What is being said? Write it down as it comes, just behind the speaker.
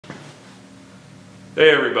Hey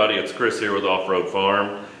everybody, it's Chris here with Off-Road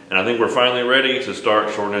Farm, and I think we're finally ready to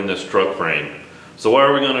start shortening this truck frame. So why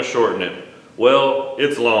are we going to shorten it? Well,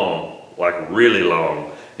 it's long, like really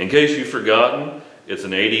long. In case you've forgotten, it's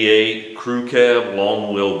an 88 crew cab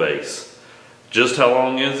long wheelbase. Just how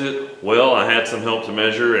long is it? Well, I had some help to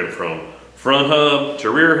measure, and from front hub to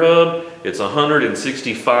rear hub, it's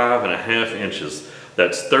 165.5 inches.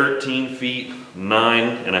 That's 13 feet,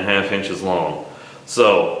 9.5 inches long.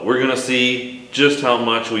 So we're gonna see just how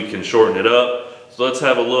much we can shorten it up. So let's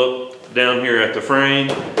have a look down here at the frame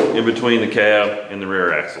in between the cab and the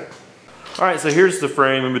rear axle. All right, so here's the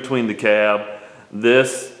frame in between the cab.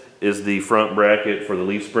 This is the front bracket for the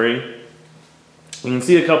leaf spring. You can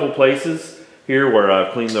see a couple places here where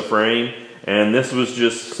I've cleaned the frame, and this was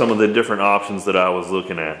just some of the different options that I was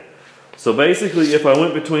looking at. So basically, if I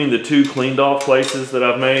went between the two cleaned off places that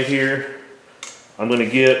I've made here, I'm gonna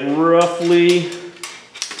get roughly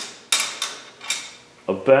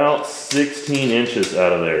about 16 inches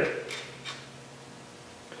out of there.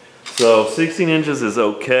 So 16 inches is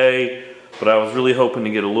okay, but I was really hoping to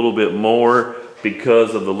get a little bit more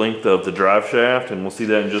because of the length of the drive shaft, and we'll see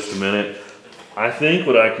that in just a minute. I think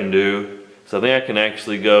what I can do is I think I can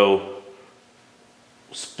actually go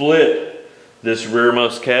split this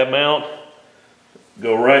rearmost cab mount,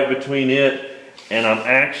 go right between it, and I'm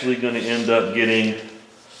actually going to end up getting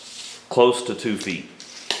close to 2 feet.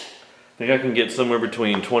 I think I can get somewhere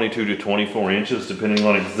between 22 to 24 inches depending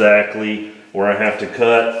on exactly where I have to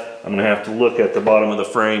cut. I'm going to have to look at the bottom of the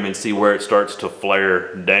frame and see where it starts to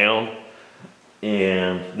flare down,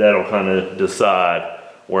 and that'll kind of decide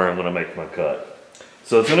where I'm going to make my cut.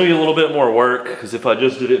 So it's going to be a little bit more work, because if I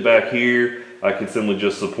just did it back here, I could simply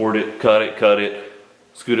just support it, cut it,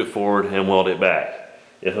 scoot it forward, and weld it back.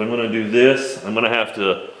 If I'm going to do this, I'm going to have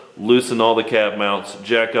to loosen all the cab mounts,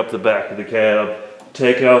 jack up the back of the cab,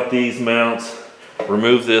 take out these mounts,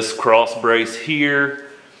 remove this cross brace here,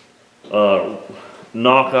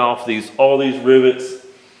 knock off all these rivets,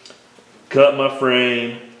 cut my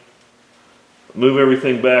frame, move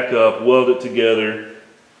everything back up, weld it together,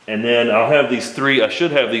 and then I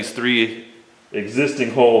should have these three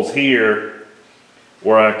existing holes here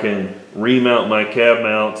where I can remount my cab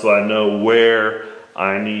mount so I know where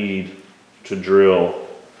I need to drill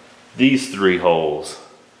these three holes.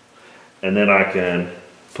 And then I can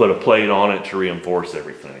put a plate on it to reinforce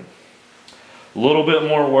everything. A little bit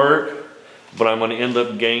more work, but I'm going to end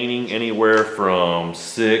up gaining anywhere from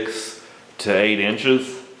 6 to 8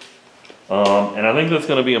 inches. And I think that's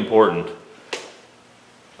going to be important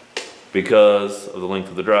because of the length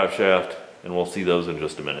of the drive shaft, and we'll see those in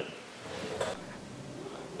just a minute.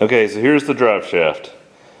 Okay, so here's the drive shaft.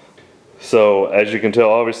 So as you can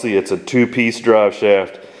tell, obviously it's a 2-piece drive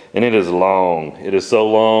shaft, and it is long. It is so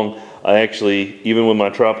long, I actually, even with my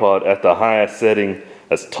tripod at the highest setting,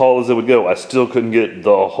 as tall as it would go, I still couldn't get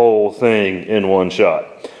the whole thing in one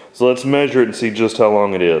shot. So let's measure it and see just how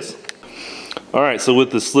long it is. All right, so with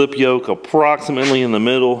the slip yoke approximately in the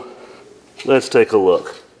middle, let's take a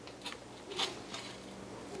look.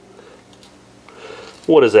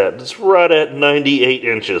 What is that? It's right at 98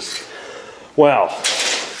 inches. Wow,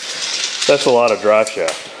 that's a lot of drive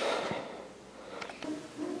shaft.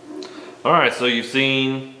 All right, so you've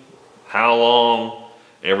seen how long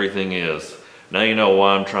everything is. Now you know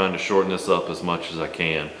why I'm trying to shorten this up as much as I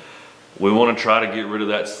can. We want to try to get rid of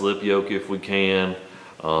that slip yoke if we can.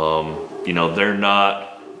 You know, they're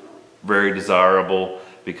not very desirable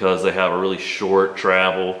because they have a really short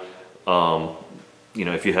travel. You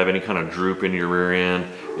know, if you have any kind of droop in your rear end,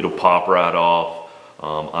 it'll pop right off.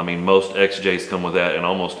 I mean, most XJs come with that, and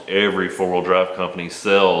almost every four-wheel drive company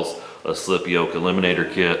sells a slip yoke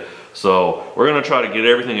eliminator kit. So we're going to try to get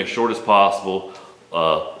everything as short as possible,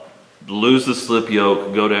 lose the slip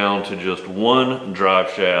yoke, go down to just one drive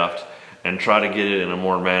shaft, and try to get it in a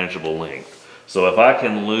more manageable length. So if I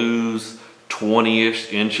can lose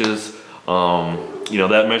 20-ish inches, you know,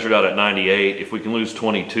 that measured out at 98. If we can lose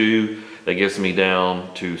 22, that gets me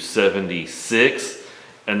down to 76.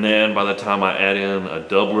 And then by the time I add in a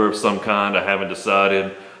doubler of some kind, I haven't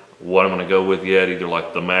decided what I'm going to go with yet, either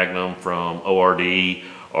like the Magnum from ORD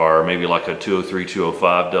or maybe like a 203,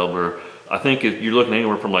 205 doubler. I think if you're looking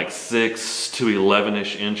anywhere from like 6 to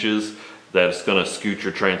 11-ish inches, that's going to scoot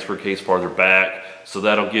your transfer case farther back. So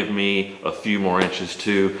that'll give me a few more inches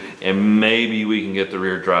too. And maybe we can get the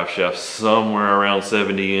rear drive shaft somewhere around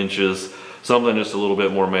 70 inches, something just a little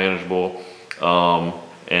bit more manageable. And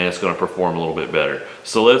it's going to perform a little bit better.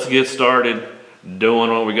 So let's get started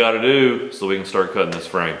doing what we got to do so we can start cutting this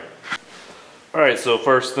frame. All right, so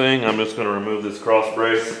first thing, I'm just going to remove this cross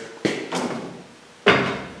brace.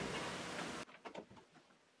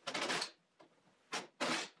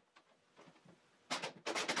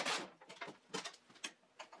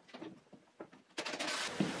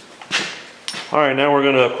 All right, now we're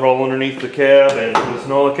gonna crawl underneath the cab and loosen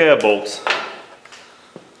all the cab bolts.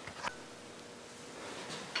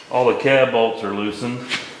 All the cab bolts are loosened.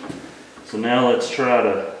 So now let's try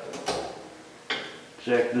to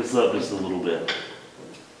jack this up just a little bit.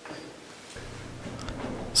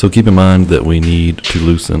 So keep in mind that we need to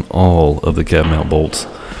loosen all of the cab mount bolts,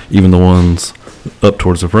 even the ones up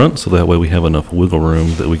towards the front, so that way we have enough wiggle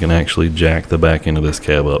room that we can actually jack the back end of this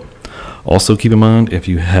cab up. Also keep in mind, if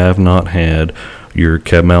you have not had your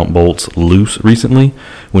cab mount bolts loose recently,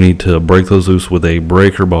 we need to break those loose with a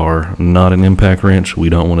breaker bar, not an impact wrench. We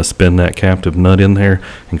don't want to spin that captive nut in there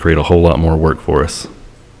and create a whole lot more work for us.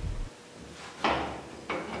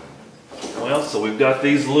 Well, so we've got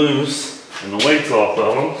these loose and the weight's off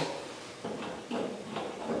of them.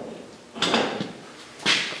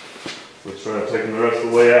 Let's try to take them the rest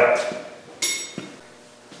of the way out.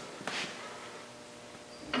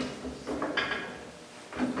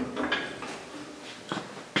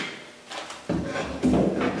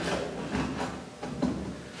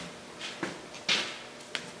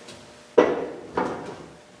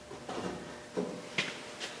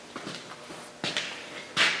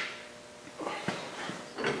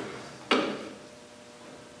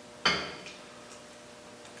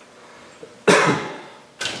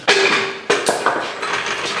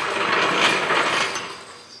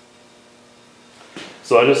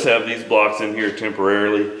 So I just have these blocks in here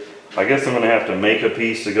temporarily. I guess I'm gonna have to make a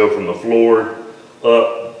piece to go from the floor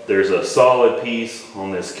up. There's a solid piece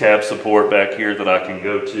on this cab support back here that I can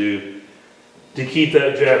go to keep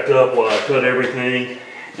that jacked up while I cut everything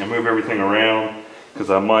and move everything around, because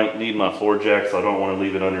I might need my floor jack, so I don't want to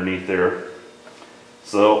leave it underneath there.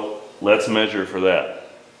 So let's measure for that.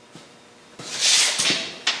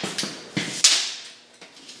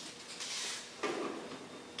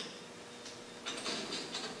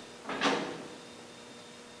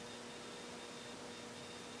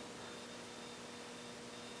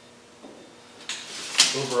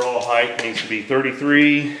 Overall height needs to be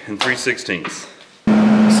 33 3/16.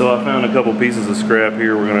 So I found a couple pieces of scrap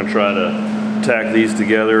here. We're going to try to tack these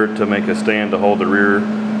together to make a stand to hold the rear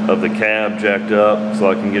of the cab jacked up,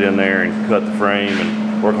 so I can get in there and cut the frame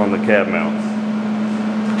and work on the cab mounts.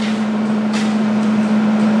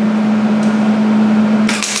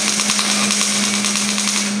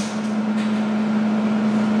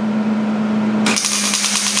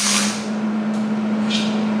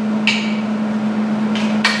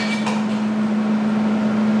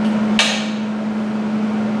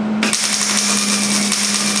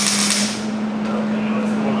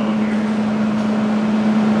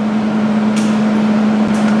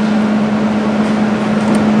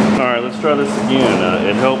 Try this again.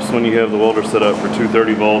 It helps when you have the welder set up for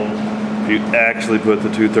 230 volt if you actually put the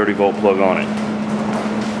 230 volt plug on it.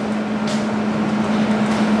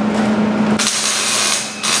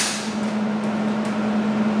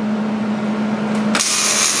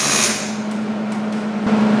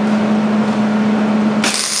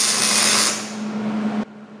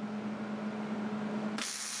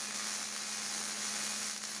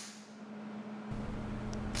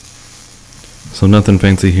 So nothing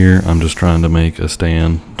fancy here. I'm just trying to make a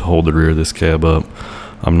stand to hold the rear of this cab up.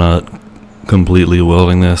 I'm not completely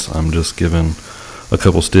welding this. I'm just giving a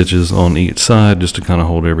couple stitches on each side just to kind of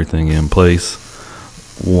hold everything in place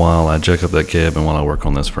while I jack up that cab and while I work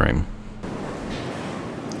on this frame.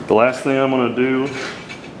 The last thing I'm going to do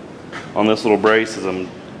on this little brace is I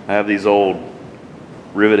have these old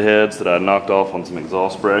rivet heads that I knocked off on some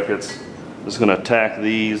exhaust brackets. I'm just going to tack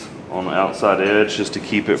these on the outside edge just to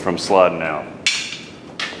keep it from sliding out.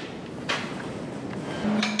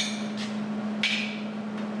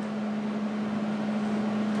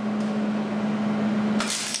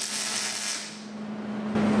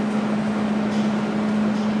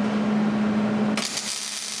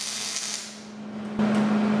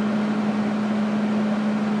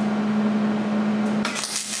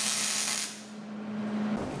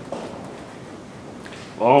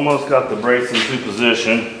 Almost got the brace into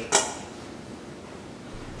position.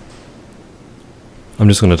 I'm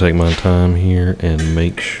just going to take my time here and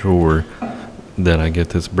make sure that I get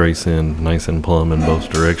this brace in nice and plumb in both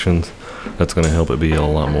directions. That's going to help it be a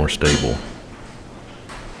lot more stable.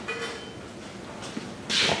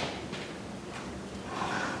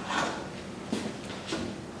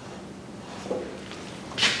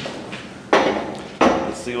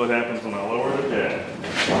 Let's see what happens when I lower the jack.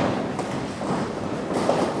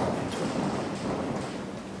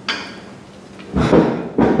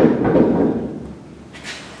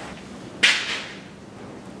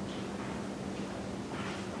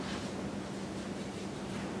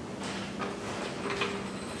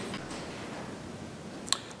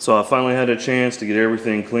 So I finally had a chance to get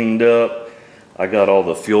everything cleaned up. I got all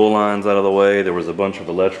the fuel lines out of the way. There was a bunch of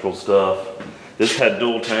electrical stuff. This had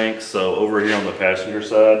dual tanks, so over here on the passenger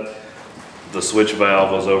side, the switch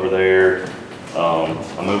valve was over there.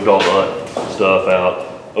 I moved all that stuff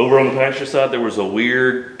out. Over on the passenger side, there was a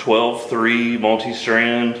weird 12-3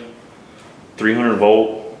 multi-strand, 300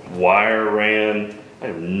 volt wire ran. I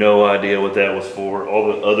have no idea what that was for.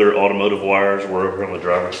 All the other automotive wires were over on the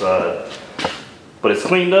driver's side. But it's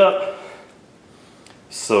cleaned up.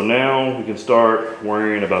 So now we can start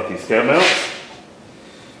worrying about these cab mounts.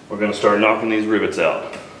 We're gonna start knocking these rivets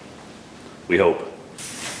out. We hope.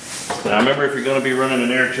 Now remember, if you're gonna be running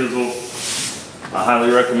an air chisel, I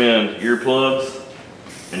highly recommend earplugs,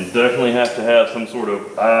 and definitely have to have some sort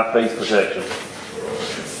of eye face protection.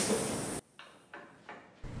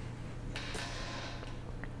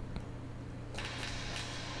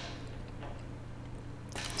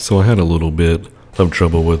 So I had a little bit of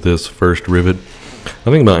trouble with this first rivet.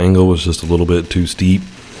 I think my angle was just a little bit too steep.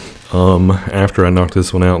 After I knocked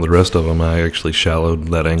this one out, the rest of them I actually shallowed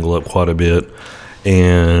that angle up quite a bit,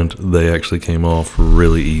 and they actually came off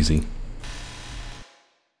really easy.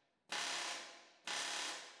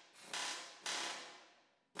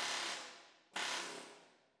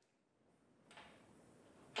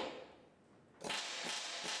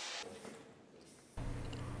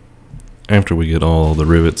 After we get all the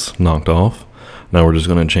rivets knocked off, now we're just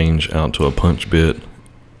going to change out to a punch bit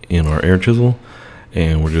in our air chisel,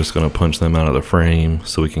 and we're just going to punch them out of the frame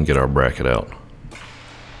so we can get our bracket out.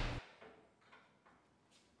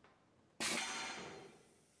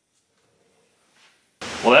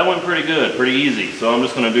 Well, that went pretty good, pretty easy. So I'm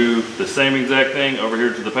just going to do the same exact thing over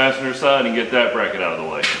here to the passenger side and get that bracket out of the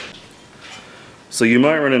way. So you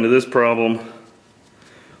might run into this problem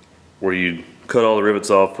where you cut all the rivets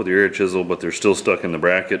off with your air chisel, but they're still stuck in the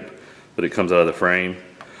bracket, but it comes out of the frame.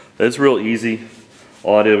 It's real easy.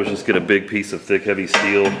 All I did was just get a big piece of thick, heavy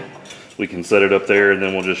steel. We can set it up there, and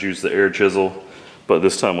then we'll just use the air chisel, but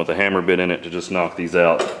this time with a hammer bit in it to just knock these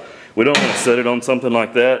out. We don't want to set it on something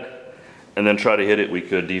like that and then try to hit it. We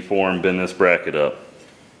could deform, bend this bracket up.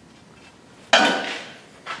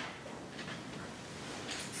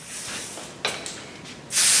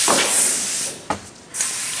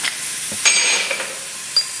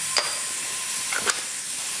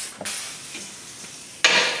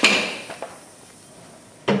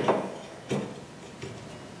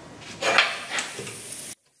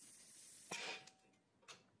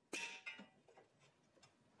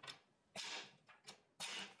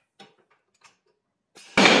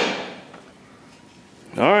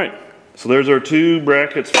 All right, so there's our two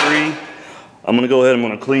brackets free. I'm gonna go ahead, I'm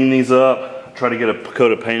gonna clean these up, try to get a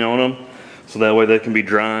coat of paint on them, so that way they can be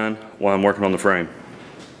drying while I'm working on the frame.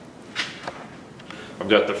 I've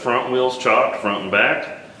got the front wheels chopped, front and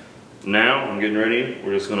back. Now I'm getting ready.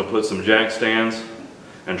 We're just gonna put some jack stands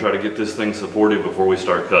and try to get this thing supported before we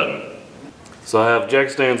start cutting. So I have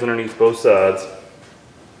jack stands underneath both sides.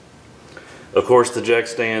 Of course, the jack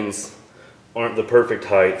stands aren't the perfect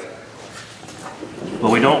height, but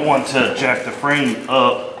we don't want to jack the frame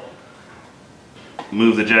up,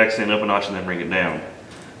 move the jack stand up a notch and then bring it down,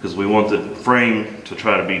 because we want the frame to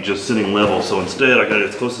try to be just sitting level. So instead I got it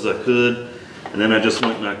as close as I could, and then I just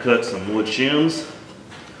went and I cut some wood shims,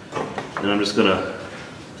 and I'm just gonna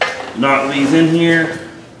knock these in here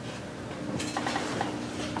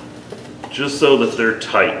just so that they're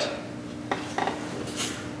tight.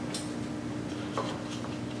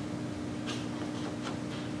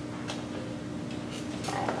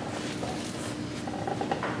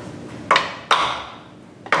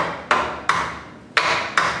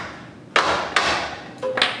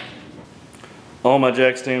 All my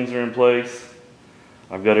jack stands are in place.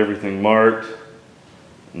 I've got everything marked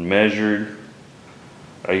and measured.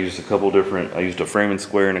 I used a framing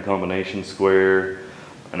square and a combination square.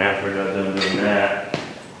 And after I got done doing that,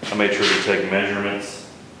 I made sure to take measurements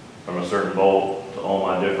from a certain bolt to all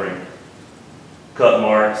my different cut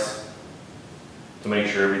marks to make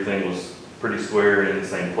sure everything was pretty square and in the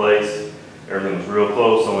same place. Everything was real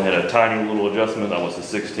close. Only had a tiny little adjustment. I was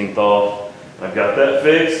the 16th off. I've got that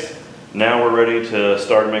fixed. Now we're ready to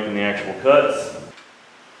start making the actual cuts.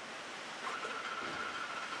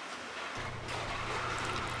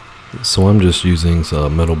 So I'm just using a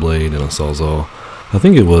metal blade and a sawzall. I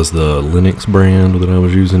think it was the Linux brand that I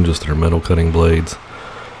was using, just their metal cutting blades.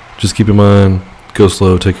 Just keep in mind, go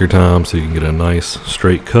slow, take your time so you can get a nice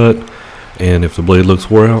straight cut, and if the blade looks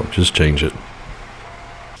wore out, just change it.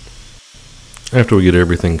 After we get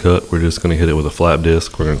everything cut, we're just going to hit it with a flat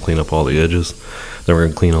disc. We're going to clean up all the edges. Then we're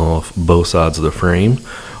going to clean off both sides of the frame.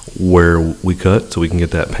 where we cut so we can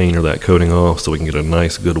get that paint or that coating off so we can get a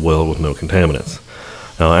nice good weld with no contaminants.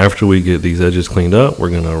 Now after we get these edges cleaned up, we're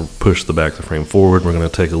going to push the back of the frame forward. We're going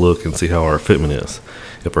to take a look and see how our fitment is.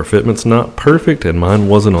 If our fitment's not perfect, and mine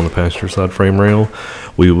wasn't on the passenger side frame rail,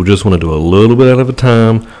 we will just want to do a little bit at a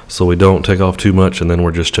time so we don't take off too much and then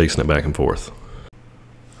we're just chasing it back and forth.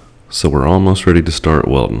 So we're almost ready to start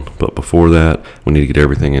welding, but before that, we need to get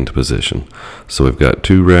everything into position. So we've got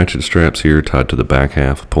 2 ratchet straps here tied to the back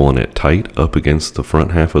half, pulling it tight up against the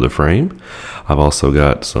front half of the frame. I've also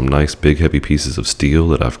got some nice big heavy pieces of steel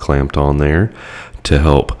that I've clamped on there to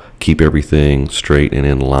help keep everything straight and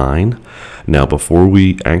in line. Now before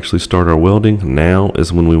we actually start our welding, now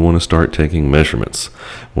is when we want to start taking measurements.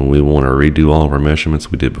 When we want to redo all of our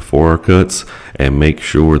measurements we did before our cuts and make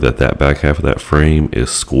sure that that back half of that frame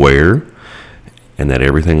is square and that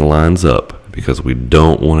everything lines up, because we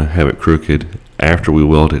don't want to have it crooked. After we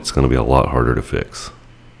weld it, it's going to be a lot harder to fix.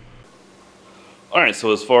 Alright,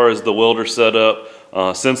 so as far as the welder setup,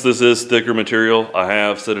 since this is thicker material, I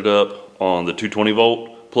have set it up on the 220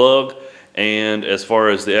 volt plug. And as far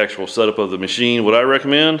as the actual setup of the machine, what I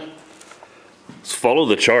recommend is follow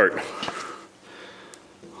the chart.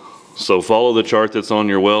 So follow the chart that's on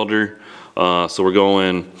your welder. So we're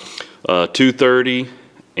going 230,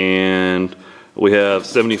 and we have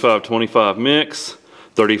 75-25 mix,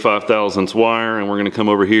 35 thousandths wire, and we're going to come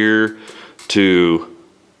over here to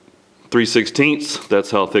 3/16.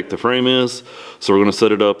 That's how thick the frame is. So we're going to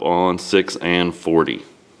set it up on 6 and 40.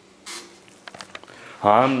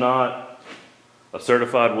 I'm not a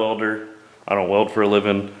certified welder. I don't weld for a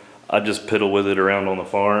living. I just piddle with it around on the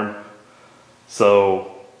farm.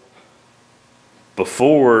 So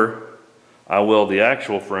before I weld the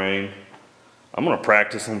actual frame, I'm gonna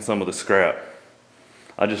practice on some of the scrap.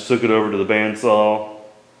 I just took it over to the bandsaw,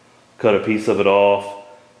 cut a piece of it off.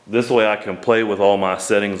 This way I can play with all my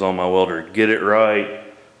settings on my welder, get it right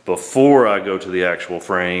before I go to the actual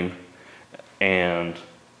frame, and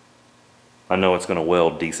I know it's gonna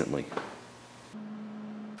weld decently.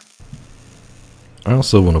 I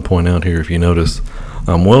also want to point out here, if you notice,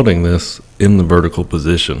 I'm welding this in the vertical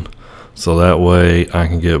position. So that way I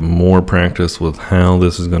can get more practice with how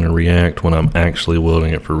this is going to react when I'm actually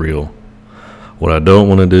welding it for real. What I don't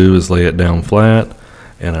want to do is lay it down flat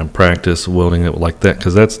and I practice welding it like that,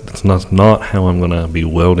 because that's not how I'm going to be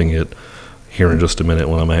welding it here in just a minute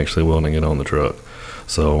when I'm actually welding it on the truck.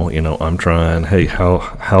 So, you know, I'm trying, hey,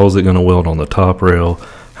 how is it going to weld on the top rail?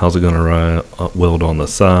 How's it going to weld on the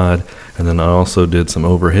side? And then I also did some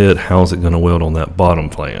overhead. How's it going to weld on that bottom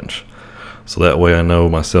flange? So that way I know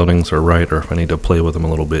my settings are right, or if I need to play with them a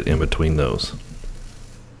little bit in between those.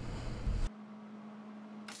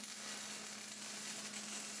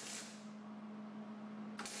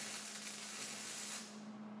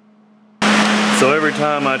 So every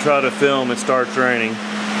time I try to film, it starts raining.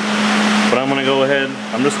 But I'm gonna go ahead,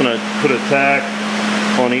 I'm just gonna put a tack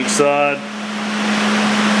on each side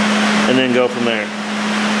and then go from there.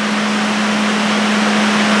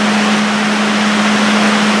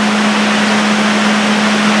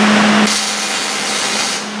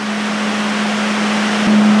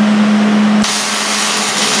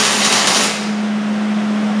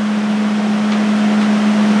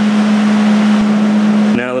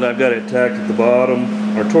 Now that I've got it tacked at the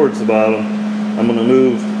bottom, or towards the bottom, I'm gonna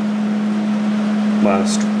move my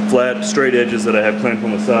flat straight edges that I have clamped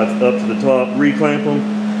on the sides up to the top, re-clamp them,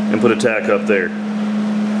 and put a tack up there.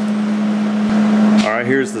 Alright,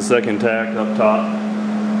 here's the second tack up top.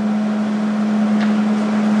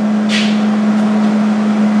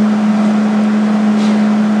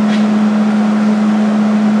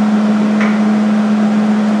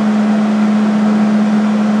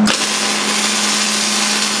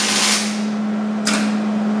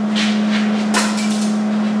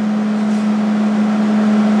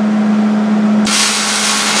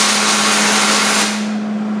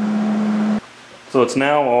 So it's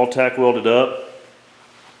now all tack welded up.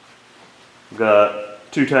 I've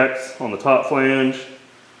got 2 tacks on the top flange,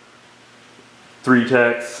 3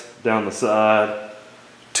 tacks down the side,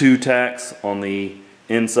 2 tacks on the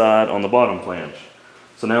inside on the bottom flange.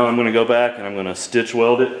 So now I'm going to go back and I'm going to stitch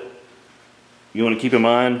weld it. You want to keep in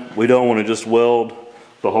mind, we don't want to just weld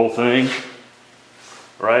the whole thing,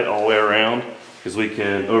 right, all the way around, because we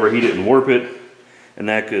can overheat it and warp it, and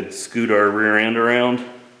that could scoot our rear end around.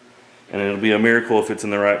 And it'll be a miracle if it's in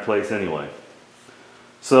the right place anyway.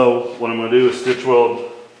 So what I'm going to do is stitch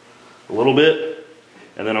weld a little bit,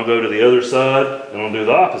 and then I'll go to the other side and I'll do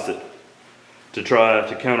the opposite to try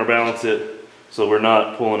to counterbalance it so we're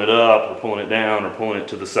not pulling it up or pulling it down or pulling it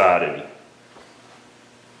to the side any.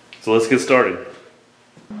 So let's get started.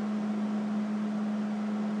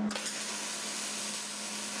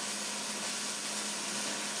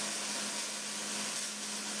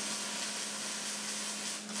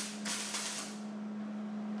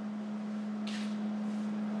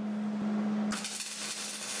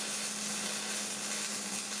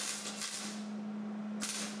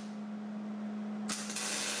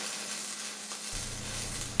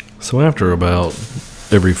 So after about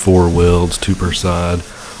every 4 welds, 2 per side,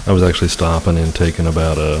 I was actually stopping and taking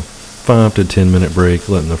about a 5 to 10 minute break,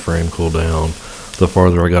 letting the frame cool down. The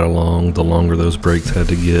farther I got along, the longer those breaks had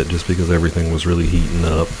to get, just because everything was really heating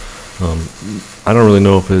up. I don't really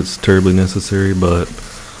know if it's terribly necessary, but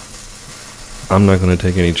I'm not going to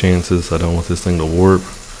take any chances. I don't want this thing to warp,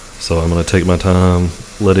 so I'm going to take my time,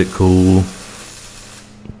 let it cool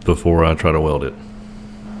before I try to weld it.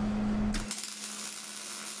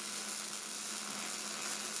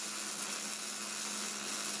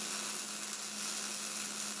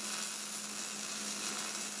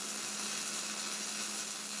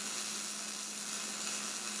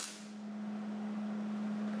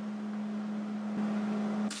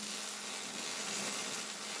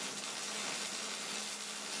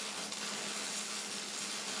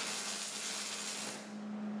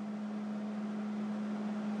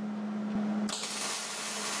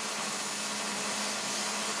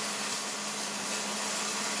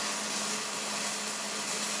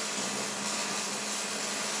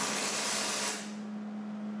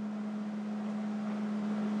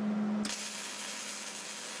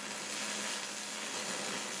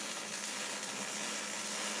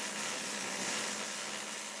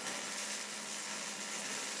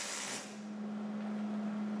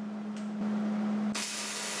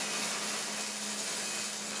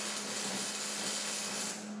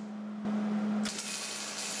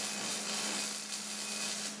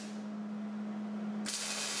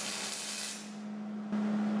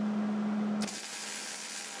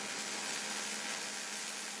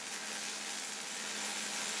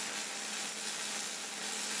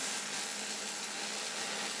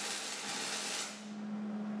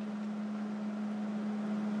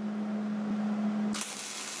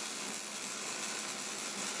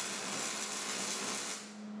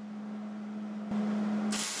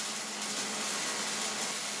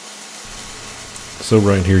 So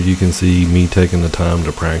right here you can see me taking the time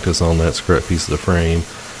to practice on that scrap piece of the frame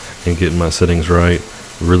and getting my settings right.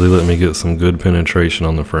 Really let me get some good penetration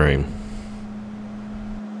on the frame.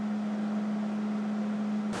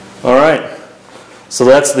 Alright, so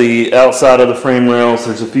that's the outside of the frame rails.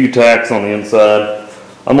 There's a few tacks on the inside.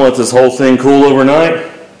 I'm going to let this whole thing cool overnight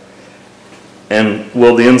and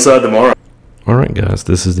weld the inside tomorrow. Alright guys,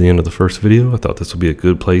 this is the end of the first video. I thought this would be a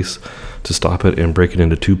good place to stop it and break it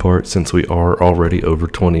into 2 parts since we are already over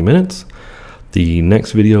 20 minutes. The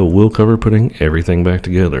next video will cover putting everything back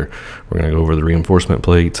together. We're going to go over the reinforcement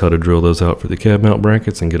plates, how to drill those out for the cab mount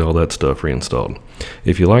brackets, and get all that stuff reinstalled.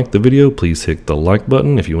 If you liked the video, please hit the like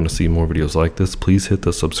button. If you want to see more videos like this, please hit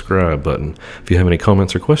the subscribe button. If you have any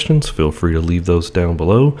comments or questions, feel free to leave those down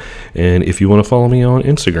below. And if you want to follow me on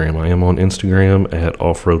Instagram, I am on Instagram at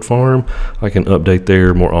Offroad Farm. I can update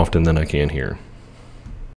there more often than I can here.